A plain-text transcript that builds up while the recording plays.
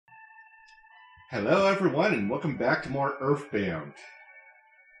Hello, everyone, and welcome back to more Earthbound.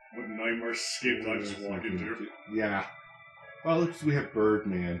 What nightmare escape did I just walk into? Yeah. Well, at least we have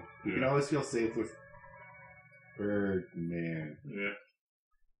Birdman. You Yeah. can always feel safe with Birdman. Yeah.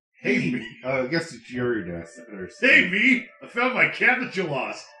 Hey, I guess it's your desk. Hey, me! I found my cat that you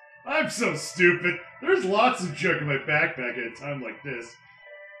lost. I'm so stupid. There's lots of junk in my backpack at a time like this.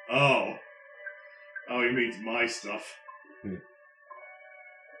 Oh. Oh, he means my stuff.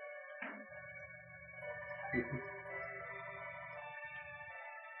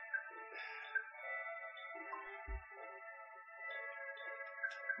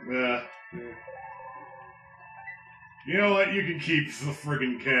 Yeah. You know what? You can keep the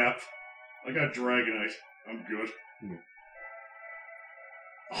friggin' cap. I got Dragonite. I'm good.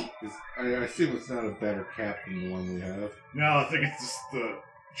 I assume it's not a better cap than the one we have. No, I think it's just the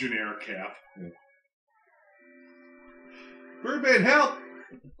generic cap. Yeah. Birdman, help!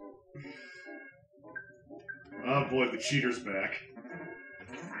 Oh boy, the cheater's back.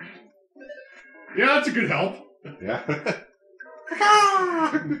 Yeah, that's a good help. Yeah.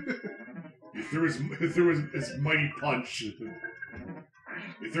 He threw his mighty punch.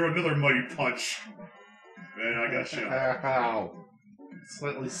 He threw another mighty punch. Man, I got shot. Ow.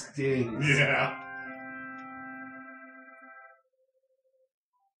 Slightly stings. Yeah.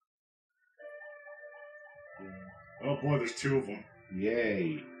 Oh boy, there's two of them.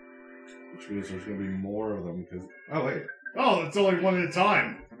 Yay. Which means there's going to be more of them, because... Oh, wait. Oh, it's only one at a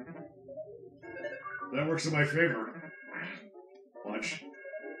time. That works in my favor. Punch.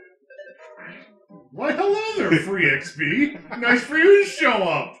 Why, hello there, free XP. Nice for you to show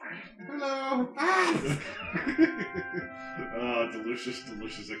up. Hello. Ah! Delicious,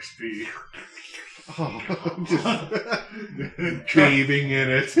 delicious XP. Oh, just caving in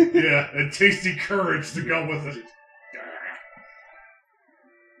it. Yeah, and tasty courage to go with it.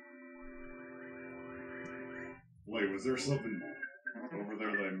 Wait, was there something over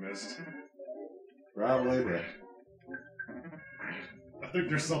there that I missed? Probably, but... I think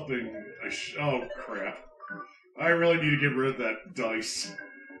there's something oh, crap. I really need to get rid of that dice.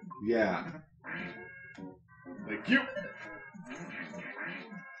 Yeah. Thank you.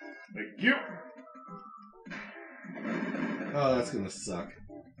 Thank you. Oh, that's gonna suck.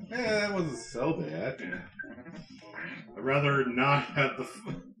 That wasn't so bad. I'd rather not have the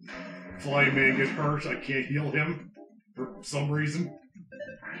flying man get hurt. I can't heal him for some reason.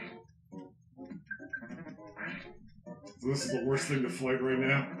 So this is the worst thing to fight right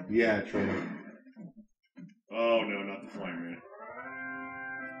now? Yeah, true. Oh no, not the flying man.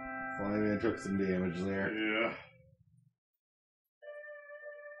 Flying Man took some damage there. Yeah.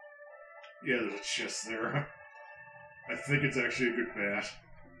 Yeah, there's a chest there. I think it's actually a good bat.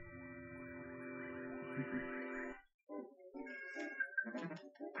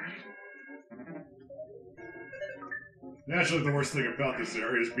 Naturally, the worst thing about this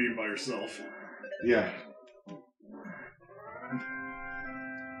area is being by yourself. Yeah.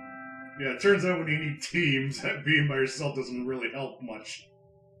 Yeah, it turns out when you need teams, that being by yourself doesn't really help much.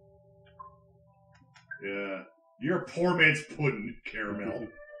 Yeah. You're a poor man's pudding, Caramel.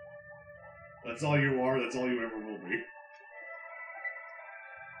 That's all you are, that's all you ever will be.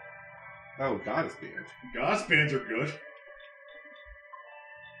 Oh, Goddess Band. Goddess bands are good.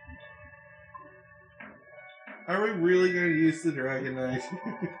 Are we really going to use the Dragonite?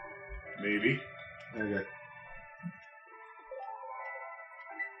 Maybe. Okay.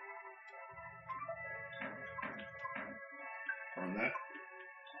 On that.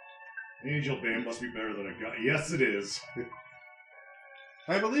 Angel Band must be better than a god. Yes, it is.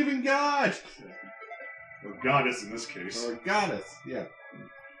 I believe in God! Or goddess in this case. Or Goddess, yeah.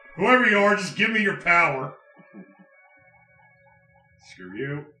 Whoever you are, just give me your power. Screw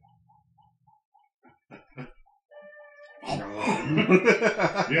you.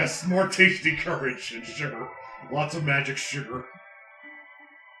 Yes, more tasty courage and sugar. Lots of magic sugar.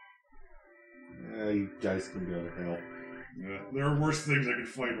 You guys can go to hell. Yeah, there are worse things I could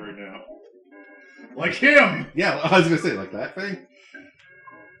fight right now. Like him! Yeah, I was going to say, like that thing?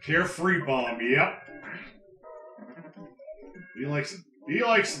 Carefree bomb, yep. He likes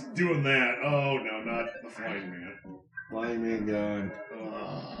doing that. Oh no, not the flying man. Flying Man gone.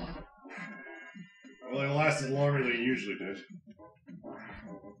 Well, it lasted longer than it usually did.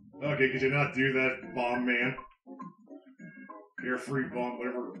 Okay, could you not do that, bomb man? Carefree bomb,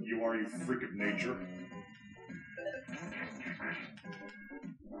 whatever you are, you freak of nature.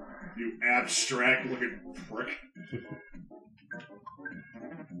 You abstract looking prick.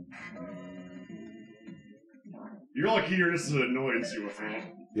 You're lucky you're just an annoyance,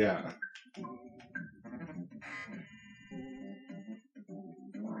 UFO. Yeah.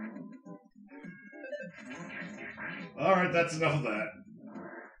 Alright, that's enough of that.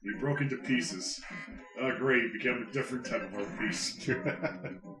 He broke into pieces. Oh, great, he became a different type of art piece.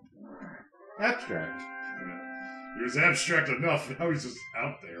 Abstract. Yeah. He was abstract enough, now he's just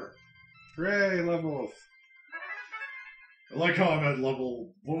out there. Hooray, levels. I like how I'm at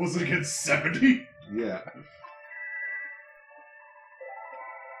level, what was it again, 70? Yeah.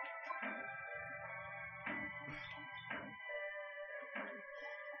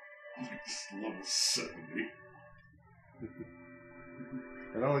 Level 70.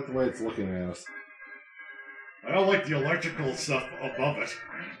 I don't like the way it's looking at us. I don't like the electrical stuff above it.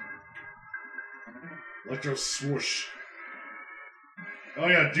 Electro swoosh. Oh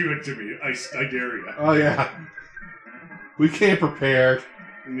yeah, do it to me. I dare you. Oh yeah. We came prepared.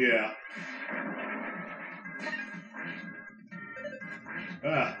 Yeah.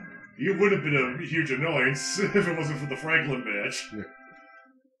 Ah, you would have been a huge annoyance if it wasn't for the Franklin badge. Yeah.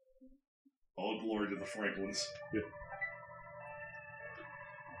 All glory to the Franklins. Yeah.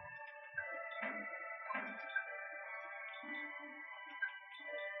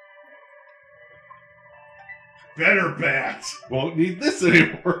 Better bat! Won't need this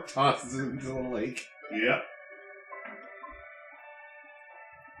anymore. Tosses it into the lake. Yep.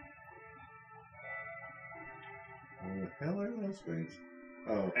 What the hell are those things?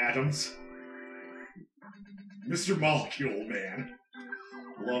 Oh. Atoms. Mr. Molecule Man.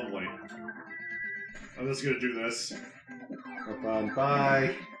 Lovely. I'm just gonna do this. Have fun.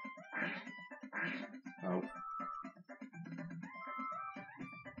 Bye. Oh.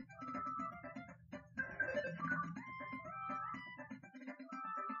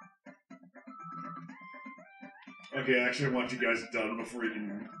 Okay, actually, I want you guys done before you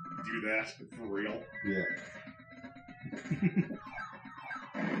can do that for real. Yeah.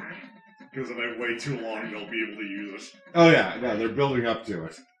 Because if I wait too long, they'll be able to use it. Oh yeah, no, they're building up to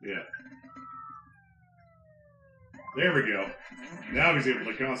it. Yeah. There we go. Now he's able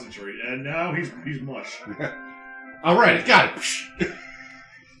to concentrate, and now he's mush. All right, I got it.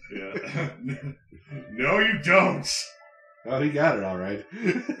 Yeah. No, you don't. Oh, he got it all right.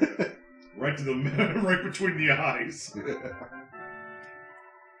 Right to the right between the eyes.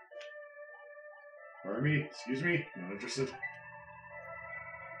 Pardon me. Excuse me. Not interested.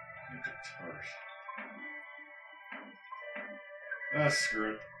 Tart. Ah,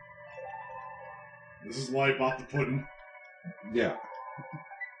 screw it. This is why I bought the pudding. Yeah.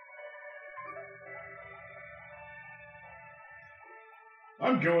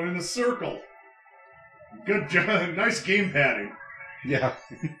 I'm going in a circle. Good job. Nice game padding. Yeah.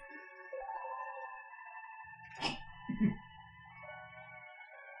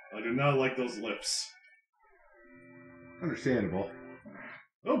 I do not like those lips. Understandable.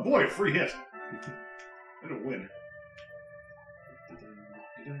 Oh boy, a free hit. And a win.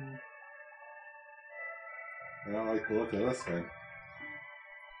 I don't like the look of this thing.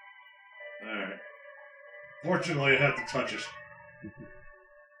 Alright. Fortunately, I have to touch it.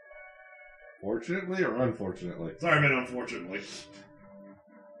 Fortunately or unfortunately? Sorry, I meant unfortunately.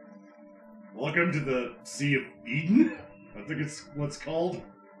 Welcome to the Sea of Eden? I think it's what's called.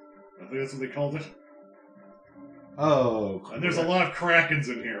 I think that's what they called it. Oh, And there's a lot of Krakens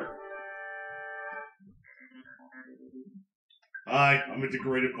in here. Hi, I'm a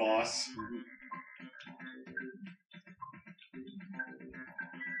degraded boss.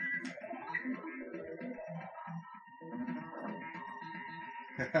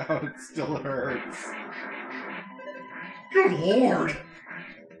 How it still hurts. Good lord!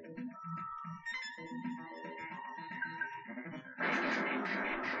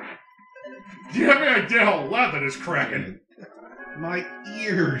 Do you have any idea how loud that is cracking? My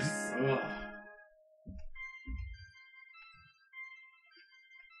ears. Ugh.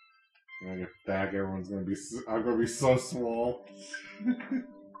 When I get back, everyone's gonna be. I'm gonna be so swole.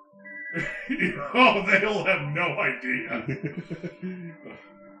 Oh, they'll have no idea.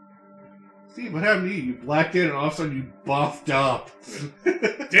 Steve, what happened to you? You blacked in and all of a sudden you buffed up.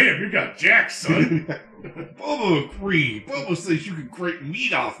 Damn, you got jacked, son. Bobo agreed. Bobo says you can grate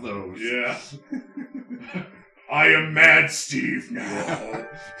meat off those. Yeah. I am Mad Steve now. Yeah.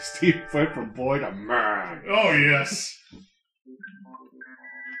 Steve went from boy to man. Oh, yes.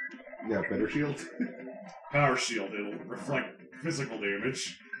 Yeah, better shield. Power shield, it'll reflect physical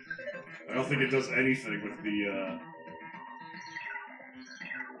damage. I don't think it does anything with the,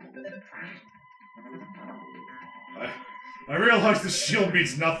 I realize the shield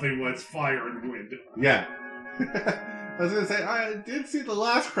means nothing when it's fire and wind. Yeah. I was gonna say, I did see the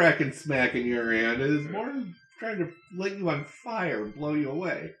last Kraken smack in your hand. It is more trying to light you on fire and blow you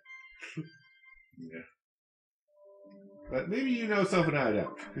away. Yeah. But maybe you know something I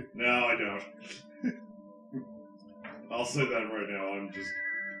don't. No, I don't. I'll say that right now. I'm just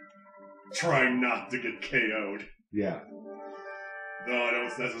trying not to get KO'd. Yeah. Though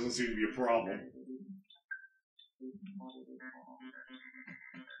that doesn't seem to be a problem.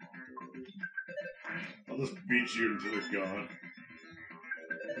 I'll just beat you until you're gone.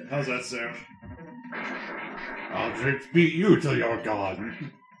 How's that sound? I'll just beat you till you're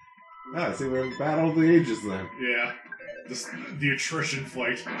gone. Ah, see, we're in Battle of the Ages then. Yeah. The attrition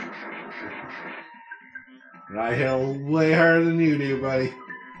fight. And I hit way harder than you do, buddy.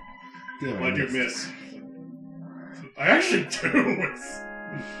 Damn, I do miss. I actually do. It's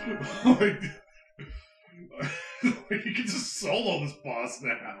like you can just solo this boss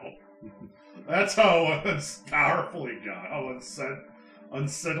now. That's how powerful he got. How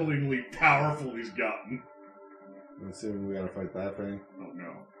unsettlingly powerful he's gotten. I'm assuming we gotta fight that thing. Oh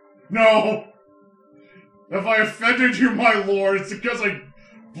no. No! If I offended you, my lord, it's because I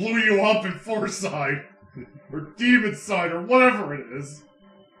blew you up in Foresight. Or Demon Side, or whatever it is.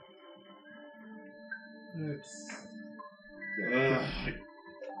 It's... I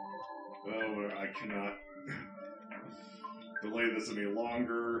cannot delay this any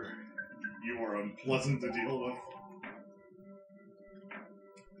longer. You are unpleasant to deal with.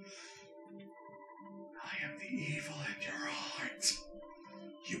 I am the evil in your heart.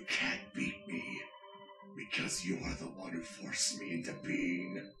 You can't beat me because you are the one who forced me into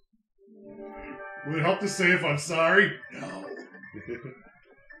being. Would it help to say if I'm sorry? No.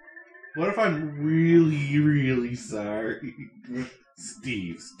 What if I'm really, really sorry?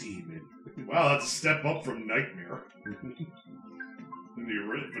 Steve's demon. Wow, that's a step up from Nightmare. In the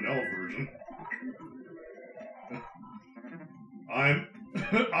original vanilla version. I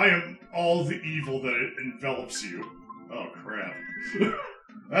am all the evil that envelops you. Oh crap.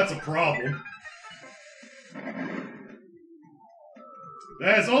 That's a problem.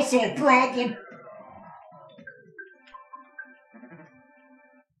 That is also a problem!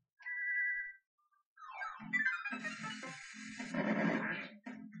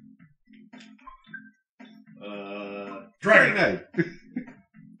 Dragon Knight!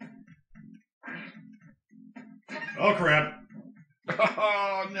 Oh crap.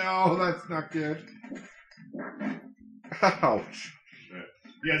 Oh no, that's not good. Ouch.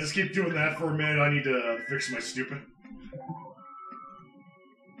 Yeah, just keep doing that for a minute. I need to fix my stupid.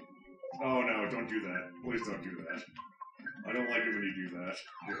 Oh no, don't do that. Please don't do that. I don't like it when you do that.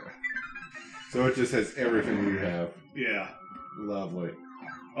 Yeah. So it just has everything we have. Yeah. Lovely.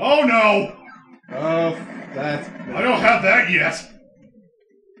 Oh no! Oh, that's... I don't have that yet!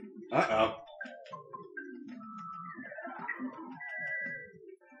 Uh-oh.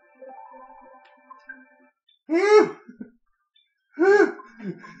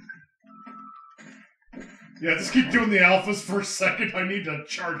 Yeah, just keep doing the alphas for a second. I need to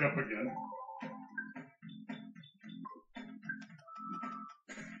charge up again.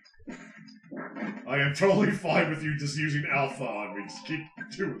 I am totally fine with you just using alpha on me. Just keep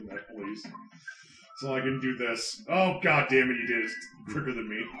doing that, please. So I can do this. Oh, god damn it, you did it quicker than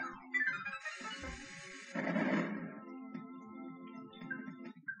me.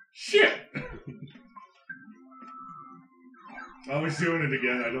 Shit! Oh, he's doing it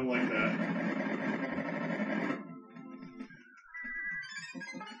again. I don't like that.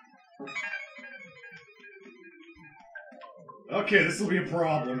 Okay, this will be a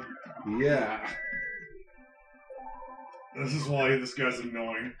problem. Yeah. This is why this guy's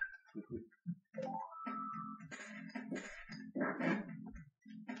annoying.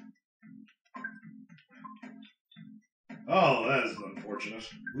 Oh, that is unfortunate.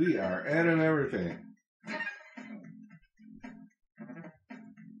 We are adding everything.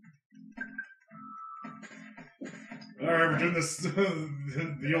 Alright, we're doing this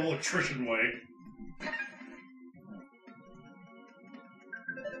the old electrician way.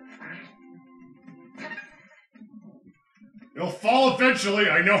 It'll fall eventually,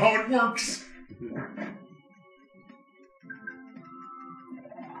 I know how it works!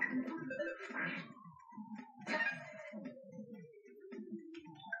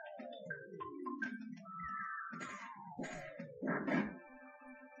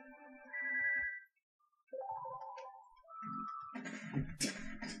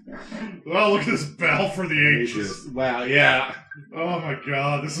 Oh, look at this battle for the ages. Wow, yeah. Oh my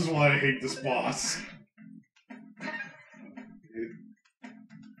god, this is why I hate this boss.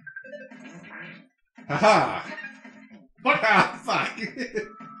 Haha! Fuck! Ah, fuck!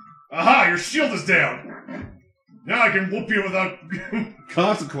 Aha, your shield is down! Now I can whoop you without...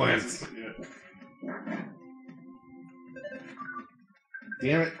 Consequence! Yeah.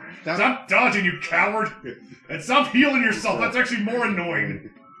 Damn it. Stop dodging, you coward! And stop healing yourself, that's actually more annoying.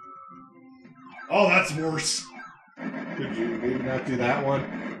 Oh, that's worse. Could you maybe not do that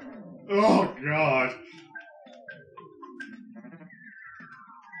one? Oh, God.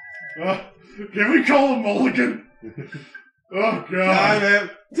 Can we call him Mulligan? Oh,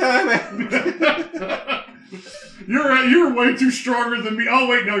 God. Time it! You're way too stronger than me. Oh,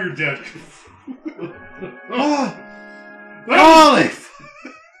 wait, no, you're dead. Olive!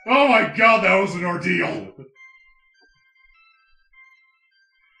 Oh, my God, that was an ordeal.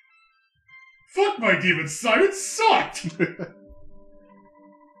 Fuck my demon son, it sucked!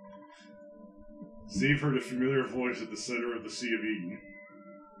 Steve heard a familiar voice at the center of the Sea of Eden.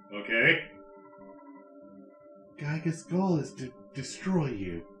 Okay? Geiger's goal is to destroy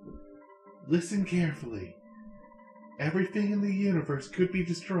you. Listen carefully. Everything in the universe could be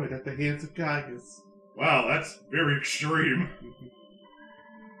destroyed at the hands of Geiger's. Wow, that's very extreme.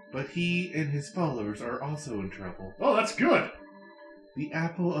 But he and his followers are also in trouble. Oh, that's good. The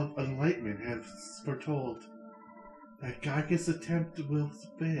Apple of Enlightenment has foretold that Geiger's attempt will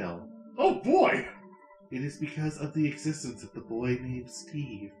fail. Oh, boy! It is because of the existence of the boy named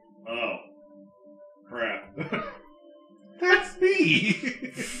Steve. Oh. Crap. That's me!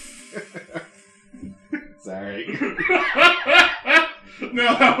 Sorry.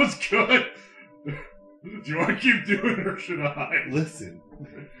 No, that was good. Do you want to keep doing it or should I? Listen.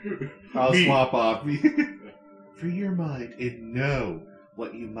 I'll swap off. Free your mind and know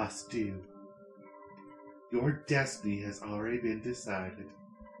what you must do. Your destiny has already been decided.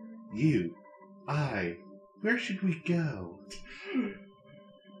 You, where should we go?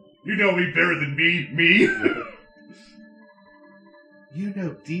 You know me better than me. You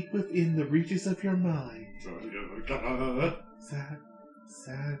know deep within the reaches of your mind.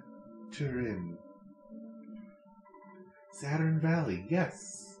 Saturn Valley,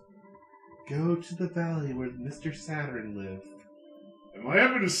 yes. Go to the valley where Mr. Saturn lived. Am I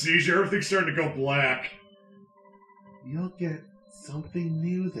having a seizure? Everything's starting to go black. You'll get something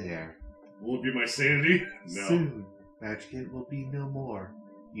new there. Will it be my sanity? No. Soon, Magicant will be no more.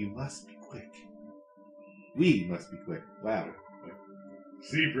 You must be quick. We must be quick. Wow.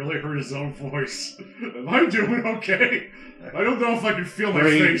 Steve really heard his own voice. Am I doing okay? I don't know if I can feel my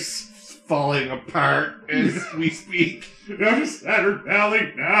Brain face. Falling apart as we speak. Now to Saturn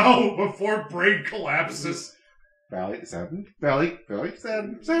Valley now before brain collapses. Saturn Valley.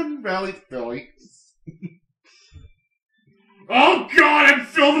 Oh God, I'm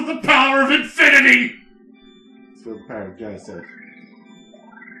filled with the power of infinity! It's filled with the power of Genesis.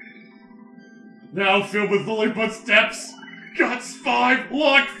 Now filled with Lilliput steps. Guts 5,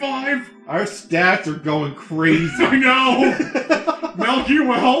 Lock 5. Our stats are going crazy. I know! Milky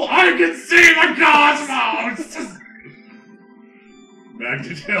Well, I can see the cosmos!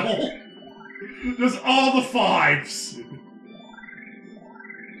 Magnet Hill. Just all the 5s.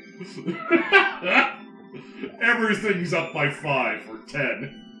 Everything's up by 5 or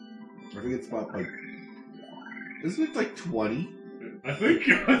 10. I think it's about like... Isn't it like 20? I think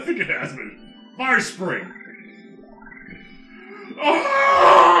it has been. Fire Spring.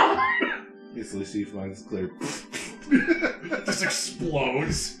 Oh! Instantly Steve's mind is clear. Just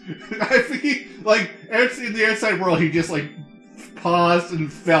explodes. I think he, like, in the outside world, he just, like, paused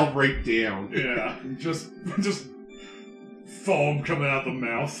and fell right down. Yeah, just foam coming out the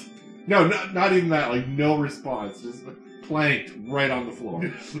mouth. No, not even that. Like, no response. Just planked right on the floor.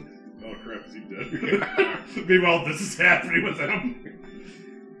 Oh crap, is he dead? Meanwhile, this is happening with him.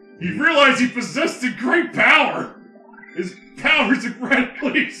 He realized he possessed a great power. His power's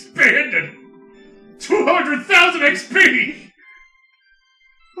radically expanded. 200,000 XP!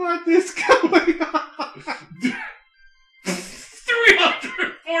 What is going on?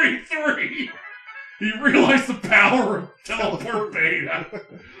 343! He realized the power of teleport beta.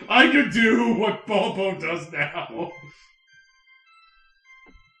 I can do what Bobo does now.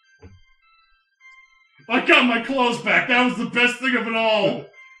 I got my clothes back. That was the best thing of it all.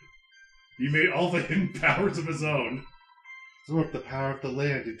 He made all the hidden powers of his own. Absorbed the power of the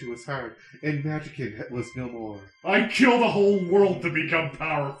land into his heart, and Magickin was no more. I killed the whole world to become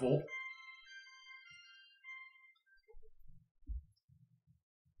powerful.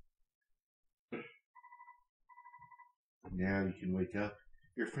 Now you can wake up.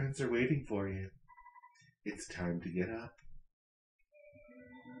 Your friends are waiting for you. It's time to get up.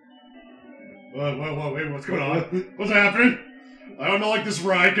 Wait, what's going on? What's happening? I don't like this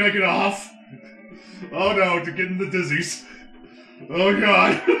ride. Can I get off? Oh no, to get in the dizzies. Oh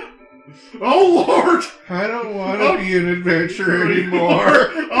God. Oh Lord! I don't want to be an adventurer anymore.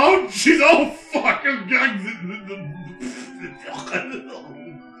 Oh jeez, oh fuck!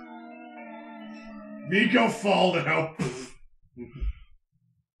 Me go fall now.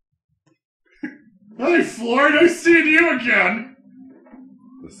 Hey, Floyd, I seen you again!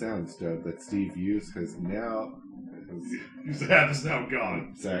 The sound stub that Steve used has now... His app is now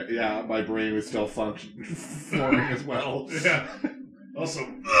gone. Sorry, yeah, my brain was still forming as well. Yeah. Also,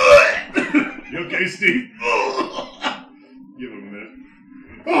 you okay, Steve? Give him a minute.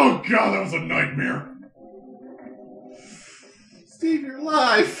 Oh god, that was a nightmare. Steve, you're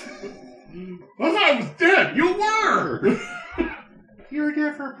alive! I thought I was dead! You were! You were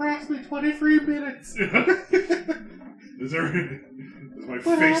dead for approximately 23 minutes. Does my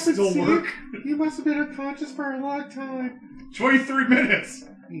What face happened, still Steve? work? You must have been unconscious for a long time. 23 minutes!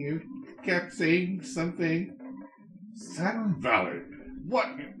 You kept saying something. Saturn Valley.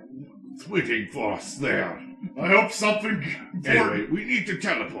 What's waiting for us there? I hope something important. Anyway, we need to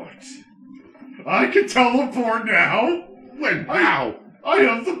teleport. I can teleport now? When? How? I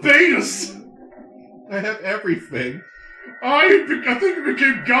have the betas! I have everything. I think it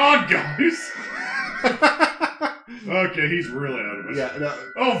became God, guys! Okay, he's really out of it. Yeah, no.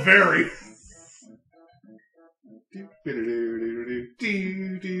 Oh, very.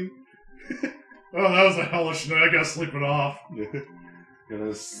 Oh, that was a hellish night. I gotta sleep it off.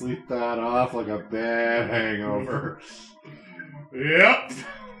 Gonna sleep that off like a bad hangover. Yep.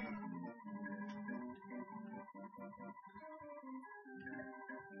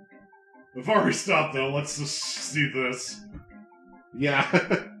 Before we stop, though, let's just see this. Yeah.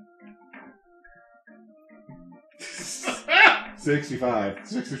 65,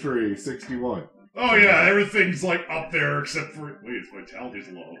 63, 61. Oh yeah, everything's like up there except for... Wait, his vitality's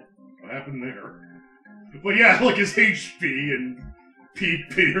low. What happened there? But yeah, like his HP and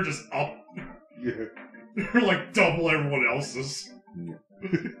PP are just up. Yeah. They're like double everyone else's. Yeah.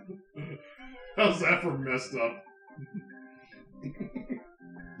 How's that for messed up?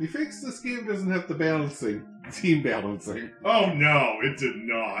 He thinks this game doesn't have the balancing, team balancing. Oh no, it did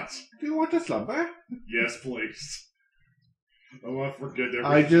not. Do you want to slumber? Yes, please. I want to forget everything.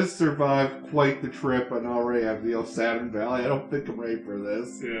 I just survived quite the trip and already have the Saturn Valley. I don't think I'm ready for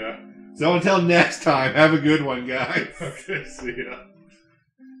this. Yeah. So until next time, have a good one, guys. Okay, see ya.